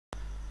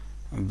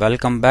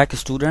Welcome back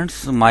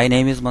students, my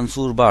name is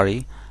Mansoor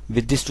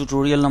with this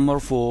tutorial number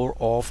 4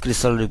 of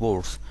Crystal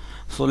Reports.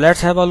 So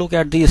let's have a look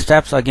at the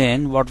steps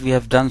again. What we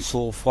have done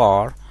so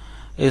far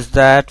is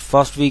that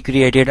first we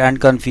created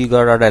and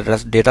configured a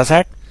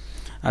dataset,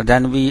 and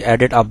then we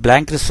added a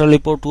blank Crystal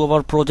report to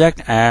our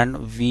project,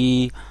 and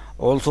we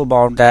also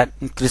bound that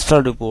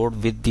Crystal report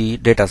with the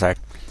dataset.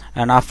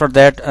 And after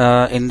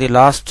that, in the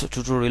last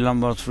tutorial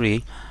number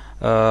 3,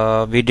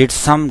 we did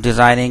some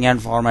designing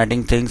and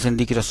formatting things in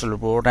the Crystal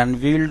report,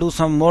 and we will do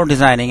some more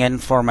designing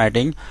and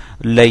formatting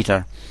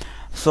later.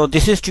 So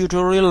this is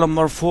tutorial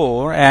number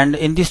 4, and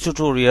in this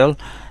tutorial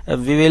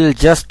we will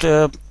just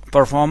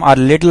perform a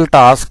little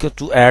task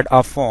to add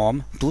a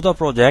form to the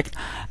project,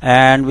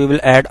 and we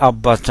will add a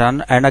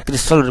button and a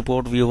Crystal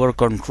report viewer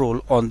control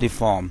on the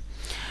form.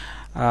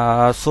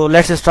 So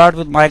let's start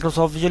with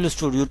Microsoft Visual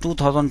Studio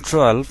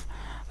 2012.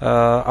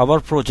 Our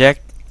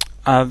project,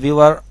 we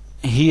were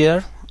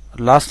here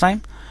last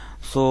time,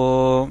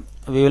 so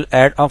we will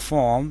add a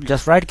form.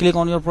 Just right click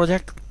on your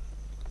project,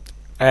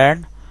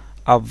 add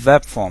a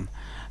web form,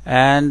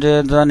 and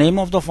the name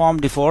of the form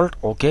default,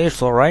 okay, it's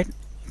alright.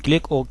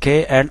 Click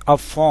OK, and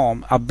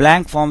a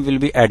blank form will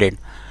be added.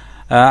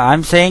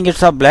 I'm saying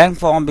it's a blank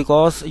form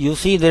because you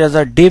see there is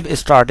a div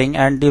starting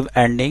and div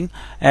ending,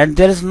 and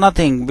there is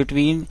nothing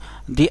between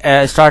the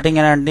starting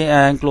and ending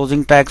and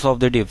closing tags of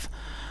the div.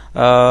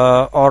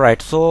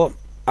 Alright, so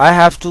I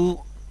have to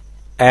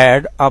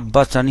add a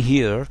button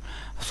here.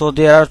 So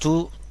there are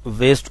two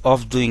ways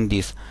of doing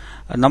this.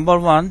 Number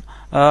one,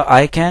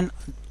 I can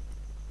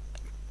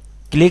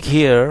click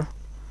here,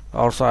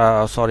 or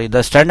sorry,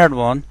 the standard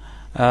one.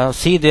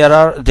 See,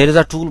 there is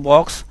a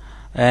toolbox,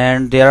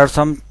 and there are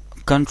some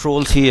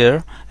controls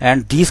here,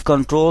 and these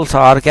controls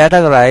are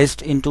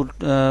categorized into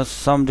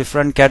some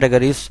different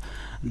categories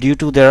due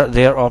to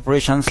their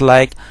operations,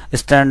 like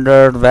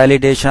standard,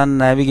 validation,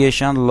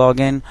 navigation,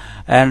 login,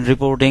 and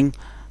reporting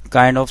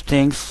kind of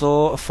things.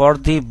 So for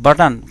the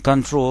button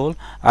control,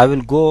 I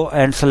will go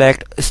and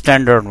select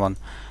standard one.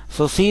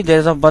 So see, there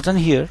is a button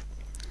here.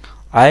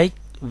 I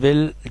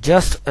will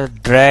just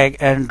drag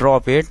and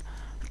drop it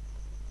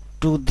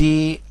to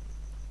the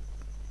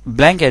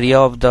blank area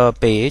of the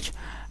page,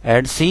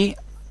 and see,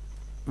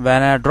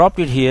 when I dropped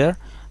it here,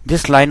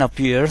 this line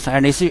appears,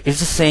 and it's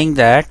saying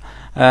that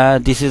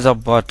this is a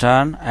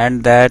button,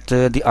 and that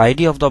the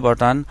ID of the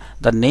button,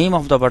 the name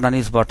of the button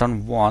is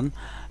button 1,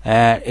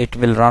 and it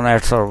will run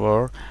at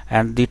server,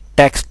 and the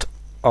text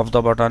of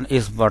the button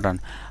is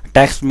button.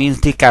 Text means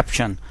the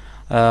caption.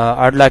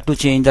 I'd like to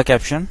change the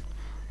caption,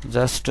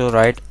 just to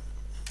write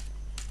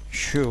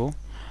show.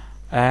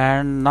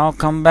 And now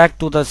come back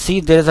to the,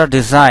 see, there is a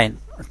design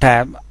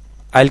tab.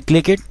 I'll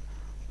click it,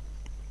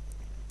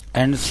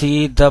 and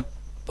see, the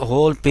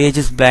whole page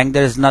is blank.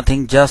 There is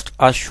nothing, just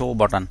a show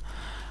button.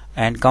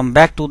 And come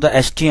back to the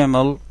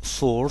HTML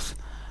source,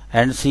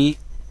 and see,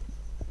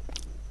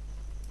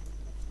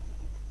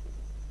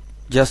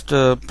 just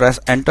press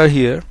enter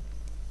here,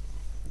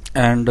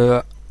 and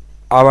I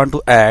want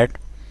to add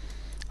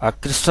a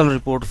Crystal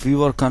report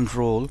viewer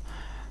control.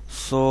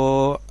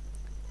 So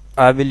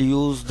I will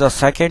use the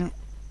second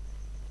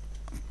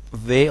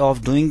way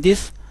of doing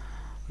this,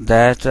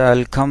 that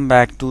I'll come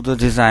back to the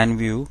design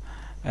view,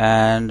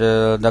 and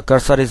the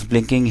cursor is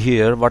blinking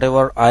here.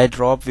 Whatever I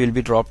drop will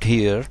be dropped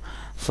here.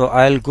 So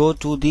I'll go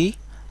to the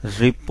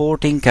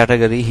reporting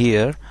category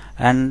here,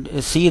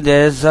 and see,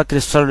 there is a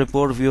Crystal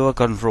report viewer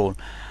control.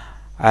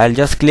 I'll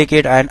just click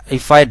it, and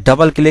if I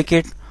double click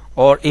it,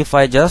 or if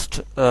I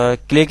just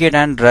click it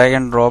and drag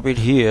and drop it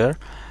here,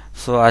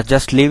 so I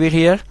just leave it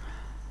here.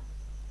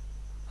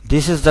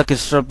 This is the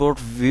Crystal report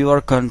viewer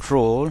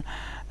control,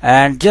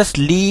 and just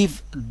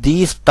leave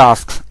these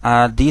tasks,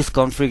 these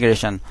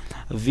configuration.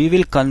 We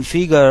will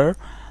configure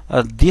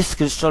this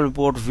Crystal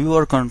report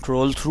viewer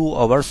control through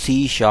our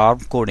C#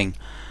 coding.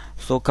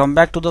 So come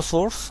back to the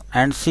source,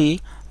 and see,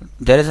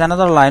 there is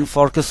another line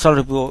for Crystal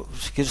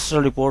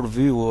report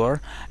viewer,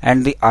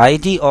 and the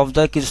ID of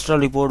the Crystal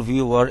report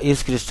viewer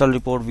is Crystal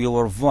report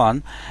viewer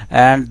 1,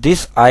 and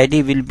this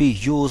ID will be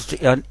used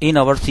in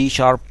our C#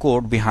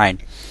 code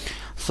behind.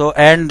 So,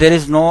 and there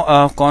is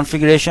no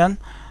configuration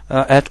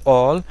at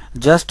all,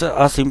 just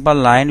a simple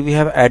line. We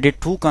have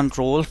added two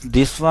controls,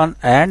 this one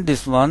and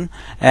this one,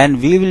 and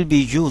we will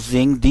be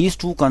using these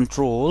two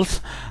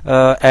controls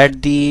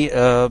at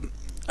the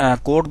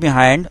code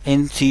behind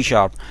in C#.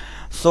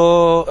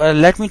 So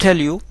let me tell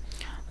you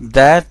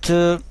that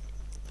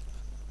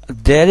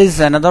there is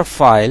another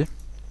file.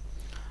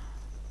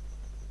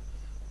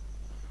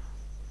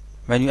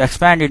 When you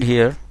expand it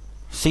here,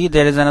 see,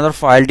 there is another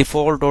file,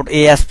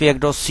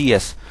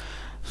 default.aspx.cs.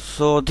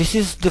 so this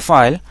is the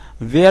file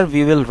where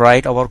we will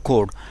write our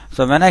code.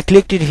 So when I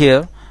clicked it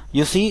here,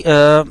 you see,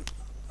 there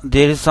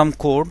is some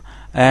code,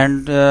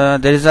 and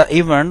there is a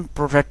event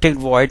protected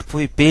void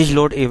page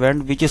load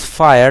event, which is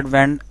fired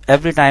when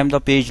every time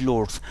the page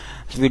loads.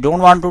 So we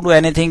don't want to do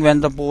anything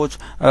when the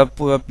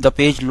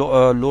page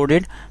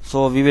loaded,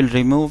 so we will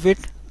remove it.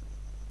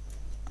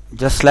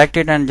 Just select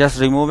it and just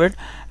remove it.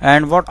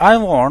 And what I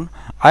want,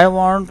 I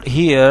want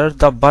here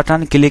the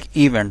button click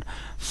event.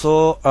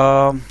 So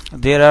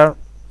there are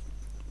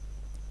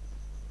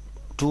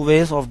two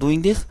ways of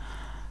doing this.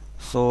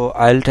 So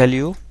I'll tell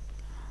you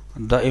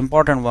the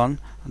important one,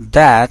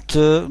 that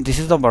this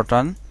is the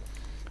button,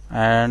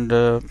 and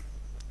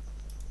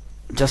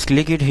just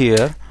click it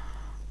here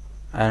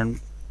and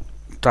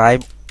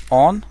type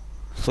on.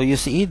 So you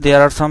see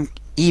there are some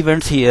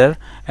events here,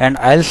 and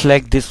I'll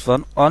select this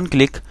one on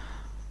click,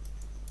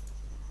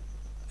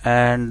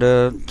 and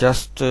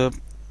just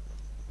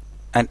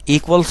an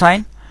equal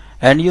sign,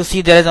 and you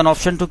see there is an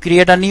option to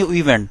create a new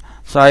event.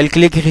 So I'll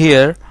click it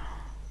here,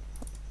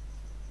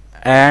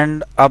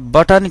 and a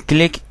button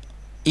click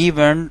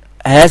event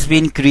has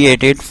been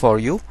created for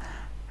you.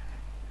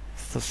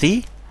 So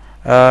see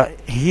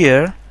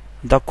here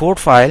the code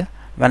file,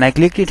 when I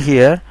click it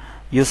here,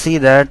 you see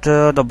that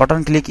the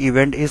button click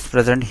event is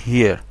present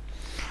here.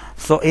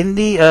 So in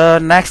the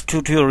next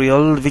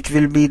tutorial, which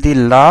will be the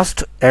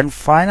last and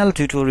final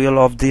tutorial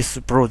of this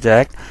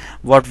project,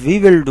 what we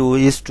will do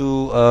is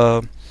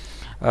to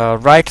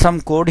write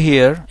some code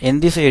here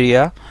in this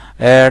area,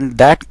 and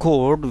that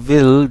code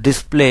will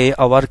display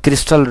our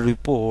Crystal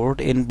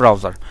report in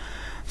browser.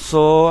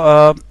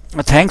 So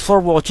thanks for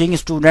watching,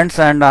 students,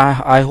 and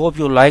I hope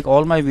you like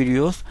all my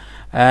videos,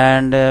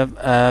 and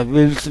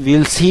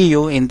we'll see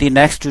you in the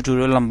next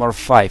tutorial number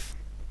 5.